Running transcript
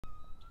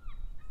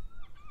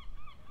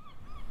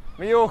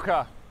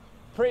Mallorca,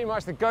 pretty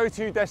much the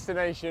go-to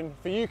destination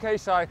for UK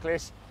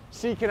cyclists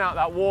seeking out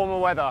that warmer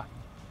weather.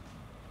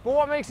 But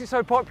what makes it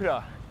so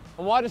popular?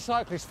 And why do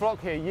cyclists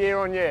flock here year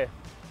on year?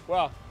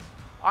 Well,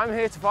 I'm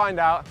here to find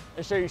out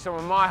and show you some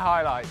of my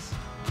highlights.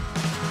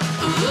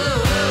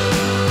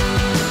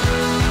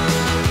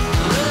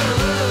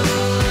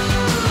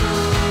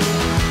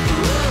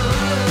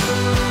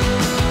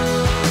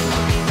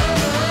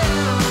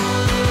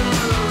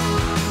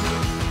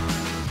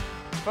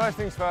 First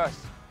things first,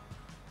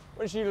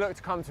 when should you look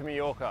to come to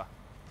Mallorca?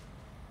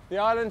 The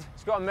island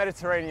has got a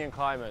Mediterranean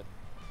climate,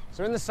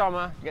 so in the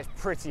summer it gets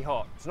pretty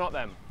hot. It's not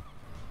them.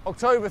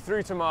 October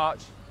through to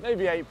March,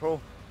 maybe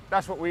April,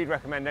 that's what we'd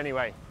recommend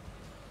anyway.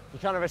 You're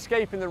kind of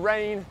escaping the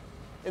rain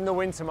in the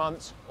winter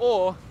months,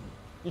 or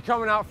you're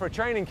coming out for a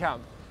training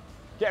camp,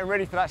 getting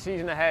ready for that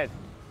season ahead.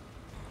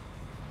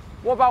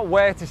 What about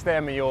where to stay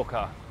in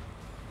Mallorca?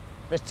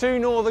 There's two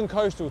northern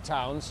coastal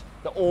towns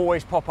that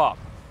always pop up,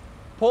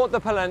 Puig de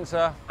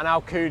Randa and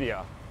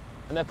Alcudia,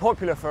 and they're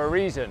popular for a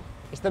reason.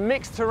 It's the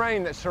mixed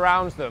terrain that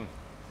surrounds them,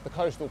 the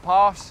coastal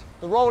paths,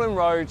 the rolling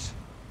roads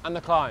and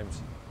the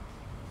climbs.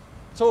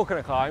 Talking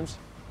of climbs,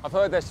 I've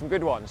heard there's some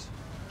good ones.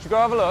 Should we go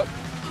have a look?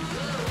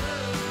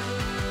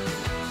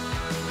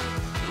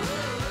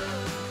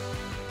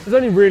 There's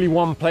only really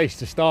one place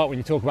to start when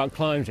you talk about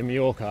climbs in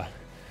Mallorca,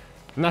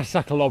 and that's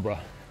Sa Calobra.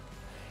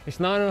 It's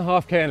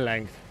 9.5k in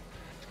length,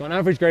 it's got an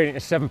average gradient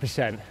of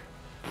 7%, a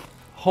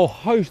whole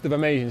host of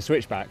amazing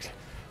switchbacks.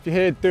 If you're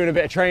here doing a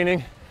bit of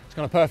training, it's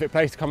kind of a perfect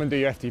place to come and do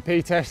your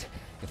FTP test,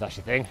 if that's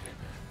your thing.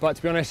 But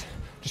to be honest,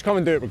 just come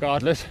and do it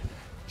regardless.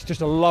 It's just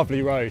a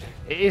lovely road.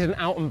 It is an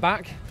out and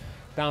back,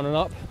 down and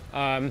up.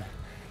 Kind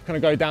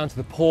of go down to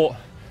the port,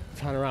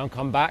 turn around,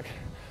 come back.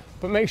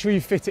 But make sure you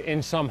fit it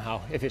in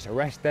somehow, if it's a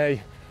rest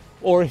day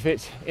or if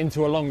it's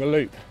into a longer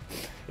loop.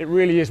 It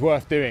really is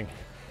worth doing.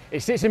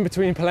 It sits in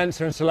between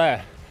Pollenca and Sa,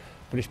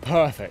 but it's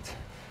perfect.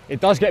 It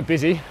does get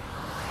busy,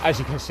 as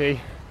you can see,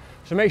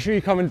 so make sure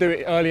you come and do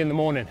it early in the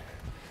morning.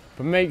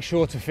 But make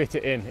sure to fit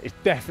it in. It's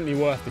definitely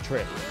worth the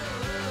trip.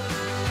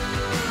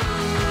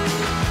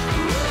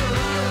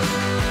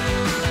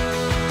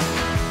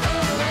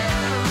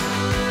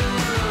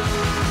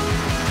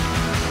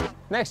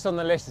 Next on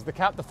the list is the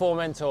Cap de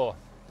Formentor.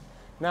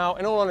 Now,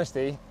 in all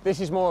honesty, this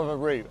is more of a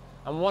route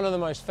and one of the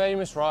most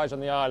famous rides on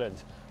the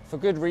island, for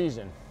good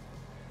reason.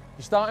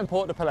 You start in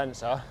Puig de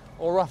Randa,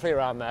 or roughly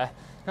around there,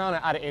 kind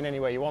of add it in any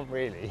way you want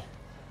really,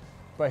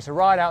 but it's a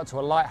ride out to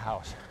a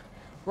lighthouse,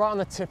 right on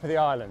the tip of the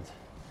island.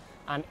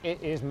 And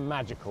it is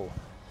magical.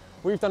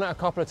 We've done it a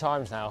couple of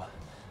times now,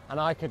 and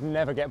I could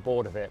never get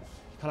bored of it.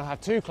 You kind of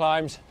have two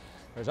climbs,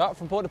 goes up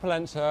from Puig de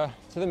Randa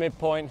to the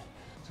midpoint,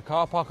 there's a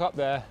car park up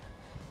there,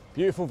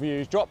 beautiful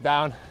views, drop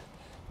down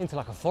into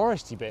like a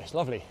foresty bit, it's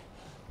lovely.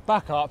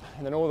 Back up,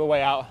 and then all the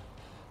way out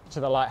to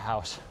the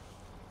lighthouse.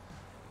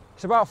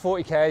 It's about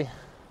 40k,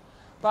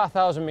 about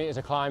 1,000 meters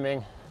of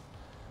climbing,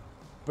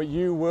 but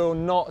you will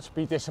not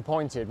be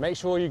disappointed. Make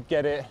sure you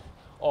get it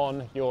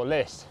on your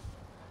list.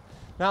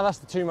 Now that's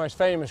the two most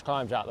famous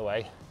climbs out of the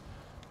way.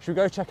 Should we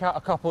go check out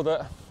a couple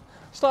that are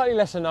slightly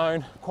lesser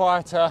known,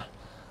 quieter,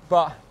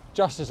 but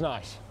just as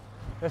nice?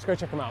 Let's go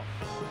check them out.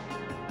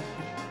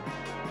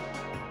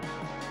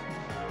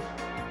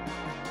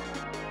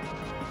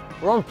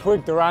 We're on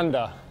Puig de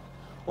Randa,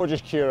 or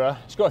just Cura.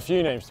 It's got a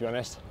few names to be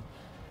honest.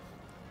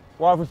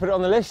 Why have we put it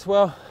on the list?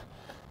 Well,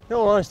 in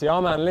all honesty,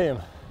 our man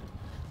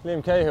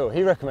Liam Cahill,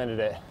 he recommended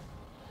it.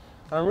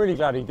 And I'm really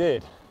glad he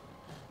did.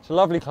 It's a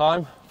lovely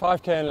climb,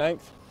 5k in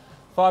length,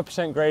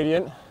 5%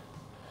 gradient.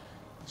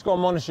 It's got a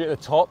monastery at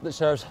the top that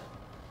serves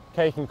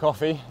cake and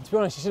coffee. And to be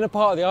honest, it's in a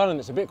part of the island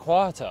that's a bit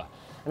quieter,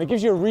 and it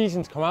gives you a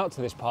reason to come out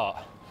to this part.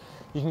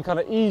 You can kind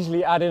of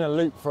easily add in a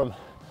loop from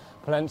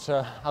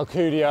Pollenca,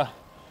 Alcudia,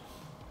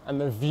 and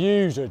the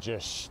views are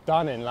just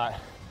stunning. Like,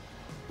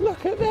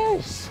 look at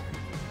this.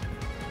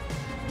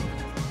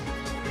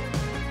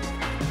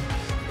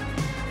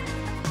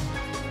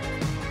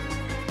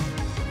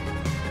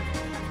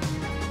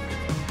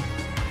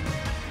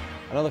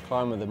 Another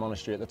climb with the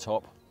monastery at the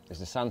top is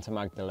the Santa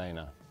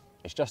Magdelena.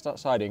 It's just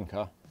outside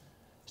Inca.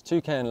 It's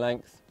 2k in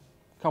length,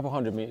 a couple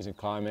hundred meters of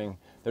climbing.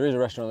 There is a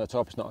restaurant at the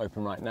top, it's not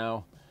open right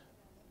now,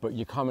 but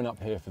you're coming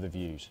up here for the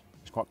views.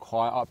 It's quite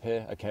quiet up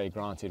here. Okay,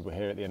 granted, we're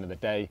here at the end of the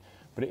day,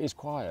 but it is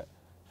quiet.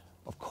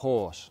 Of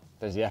course,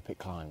 there's the epic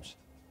climbs.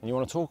 And you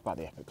want to talk about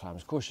the epic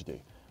climbs, of course you do,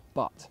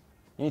 but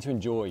you need to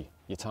enjoy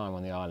your time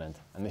on the island,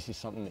 and this is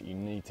something that you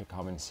need to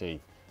come and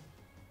see.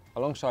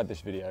 Alongside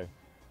this video,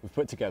 we've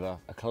put together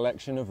a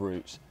collection of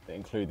routes that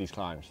include these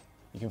climbs.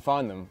 You can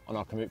find them on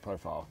our commute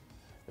profile.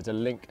 There's a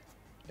link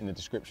in the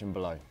description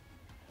below.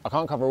 I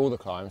can't cover all the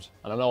climbs,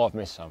 and I know I've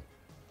missed some.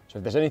 So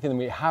if there's anything that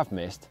we have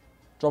missed,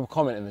 drop a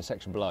comment in the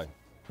section below.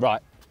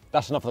 Right,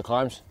 that's enough of the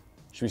climbs.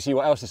 Should we see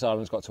what else this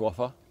island's got to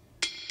offer?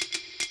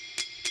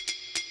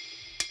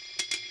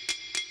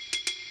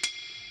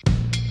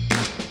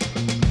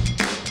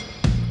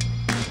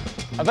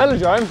 A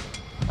velodrome,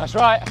 that's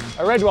right,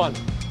 a red one.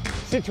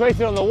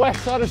 Situated on the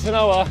west side of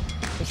Sineu,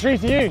 it's free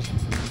to use.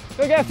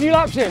 Go get a few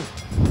laps in.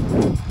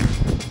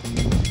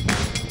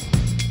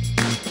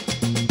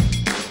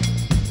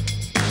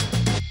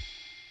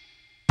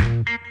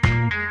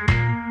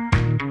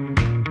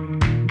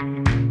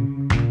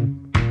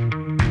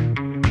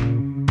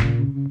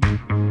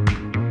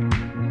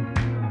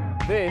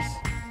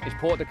 This is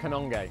Port de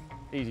Canonge,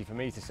 easy for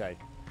me to say.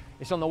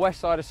 It's on the west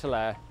side of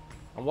Salers,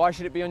 and why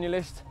should it be on your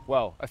list?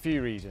 Well, a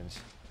few reasons.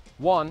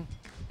 One,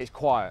 it's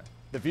quiet.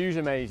 The view's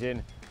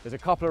amazing. There's a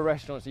couple of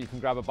restaurants that you can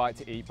grab a bite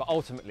to eat, but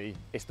ultimately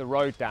it's the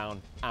road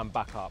down and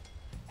back up.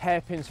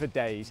 Hairpins for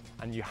days,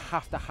 and you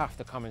have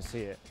to come and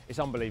see it. It's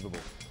unbelievable.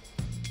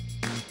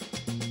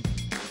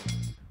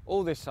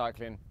 All this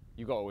cycling,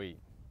 you got to eat.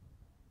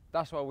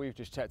 That's why we've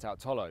just checked out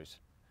Tolo's.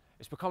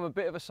 It's become a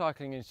bit of a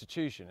cycling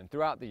institution, and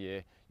throughout the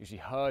year, you see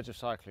herds of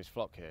cyclists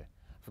flock here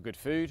for good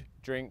food,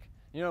 drink.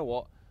 You know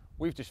what?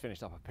 We've just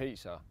finished up a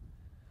pizza.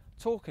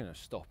 Talking of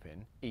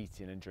stopping,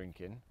 eating and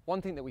drinking,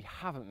 one thing that we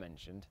haven't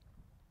mentioned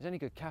is any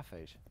good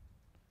cafes.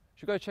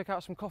 Should we go check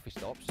out some coffee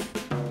stops?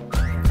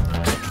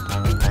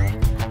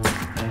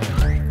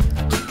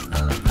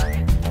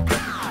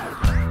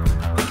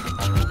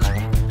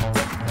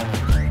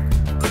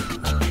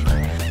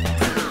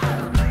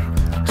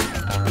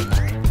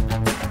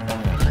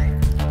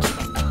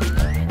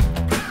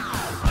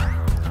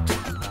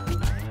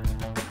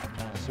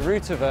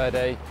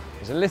 Reutaverda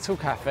is a little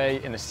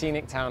cafe in the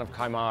scenic town of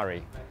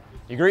Kaimari.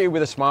 You're greeted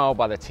with a smile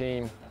by the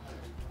team.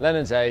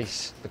 Leonard's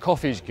ace, the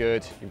coffee's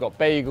good, you've got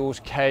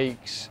bagels,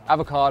 cakes,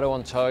 avocado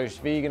on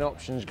toast, vegan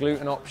options,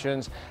 gluten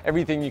options,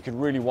 everything you could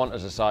really want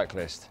as a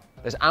cyclist.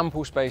 There's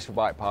ample space for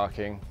bike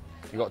parking.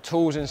 You've got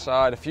tools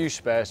inside, a few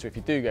spares, so if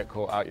you do get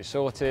caught out, you're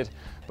sorted.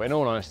 But in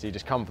all honesty,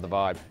 just come for the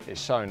vibe.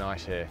 It's so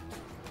nice here.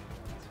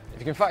 If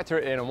you can factor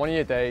it in on one of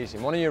your days,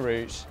 in one of your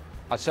routes,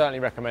 I'd certainly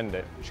recommend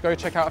it. You should go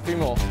check out a few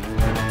more.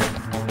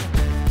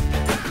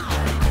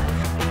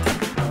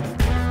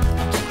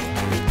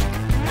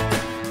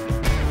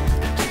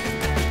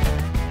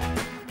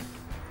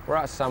 We're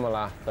at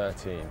Sa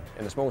 13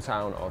 in the small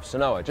town of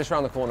Sineu, just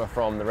around the corner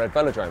from the Red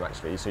Velodrome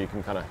actually, so you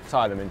can kind of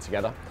tie them in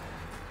together.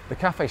 The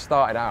cafe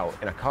started out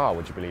in a car,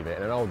 would you believe it,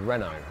 in an old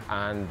Renault,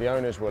 and the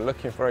owners were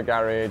looking for a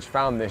garage,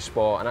 found this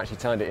spot and actually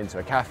turned it into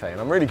a cafe, and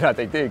I'm really glad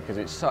they did because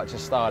it's such a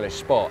stylish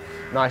spot.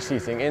 Nice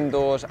seating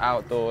indoors,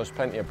 outdoors,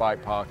 plenty of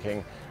bike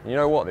parking. And you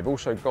know what, they've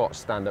also got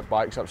stand-up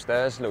bikes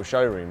upstairs, a little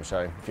showroom,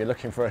 so if you're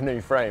looking for a new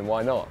frame,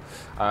 why not?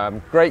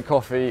 Great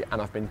coffee, and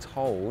I've been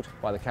told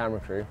by the camera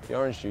crew, the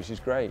orange juice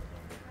is great.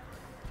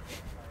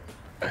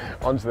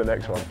 On to the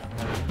next one.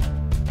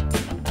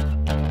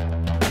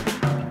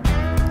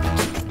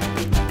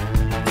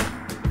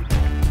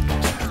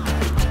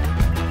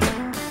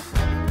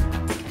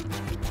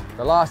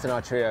 The last in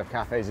our trio of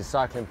cafes is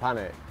Cycling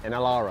Planet in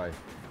Alaro. You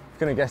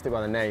couldn't have guessed it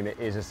by the name, it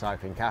is a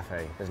cycling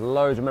cafe. There's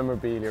loads of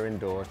memorabilia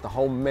indoors. The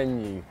whole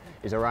menu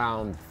is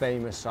around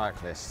famous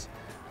cyclists.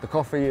 The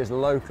coffee is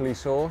locally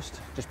sourced.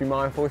 Just be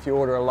mindful if you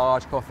order a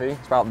large coffee,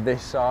 it's about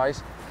this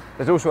size.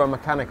 There's also a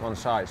mechanic on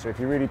site, so if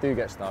you really do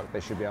get stuck, they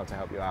should be able to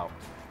help you out.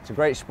 It's a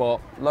great spot,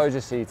 loads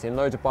of seating,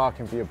 loads of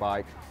parking for your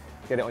bike.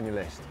 Get it on your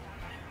list.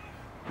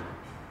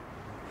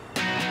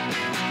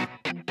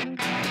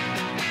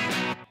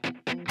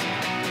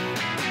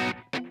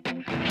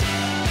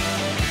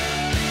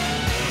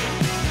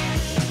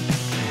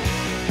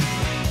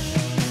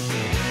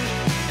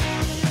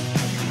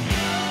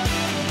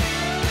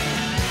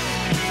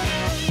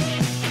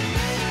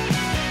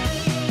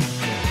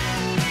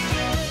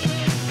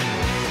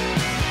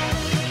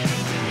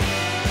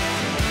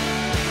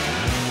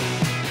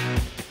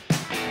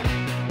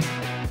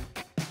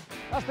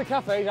 That's the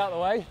cafes out of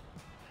the way.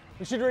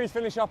 We should really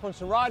finish up on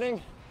some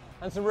riding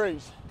and some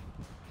routes.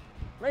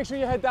 Make sure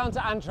you head down to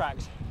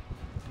Antrax,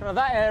 kind of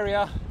that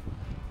area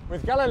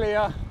with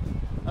Galilea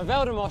and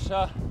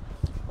Valdemossa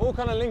all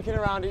kind of linking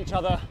around each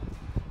other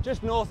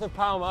just north of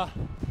Palma.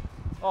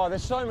 Oh,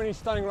 there's so many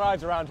stunning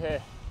rides around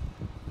here.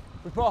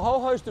 We put a whole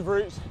host of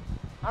routes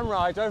and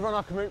rides over on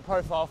our Komoot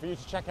profile for you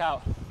to check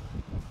out.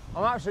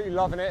 I'm absolutely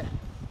loving it,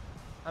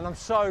 and I'm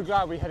so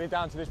glad we headed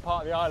down to this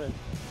part of the island.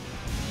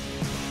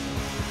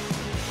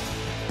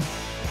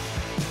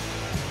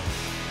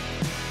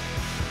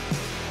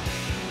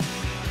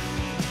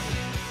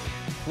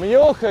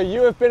 Mallorca,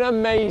 you have been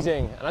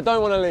amazing, and I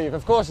don't want to leave,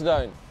 of course I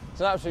don't. It's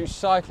an absolute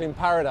cycling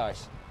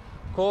paradise.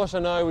 Of course I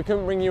know we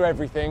couldn't bring you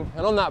everything,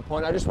 and on that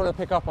point I just want to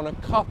pick up on a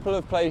couple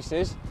of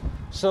places.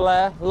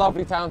 Salers,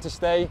 lovely town to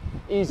stay,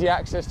 easy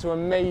access to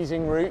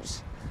amazing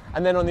routes.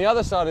 And then on the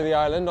other side of the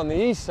island, on the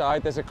east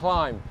side, there's a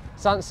climb,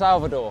 San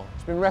Salvador.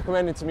 It's been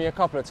recommended to me a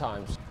couple of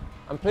times.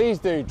 And please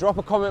do drop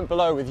a comment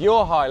below with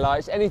your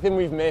highlights, anything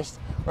we've missed,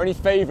 or any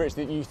favourites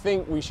that you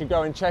think we should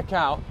go and check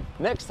out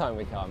next time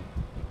we come.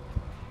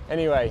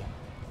 Anyway,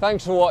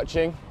 thanks for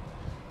watching.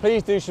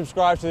 Please do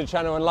subscribe to the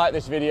channel and like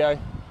this video.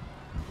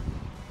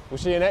 We'll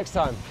see you next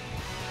time.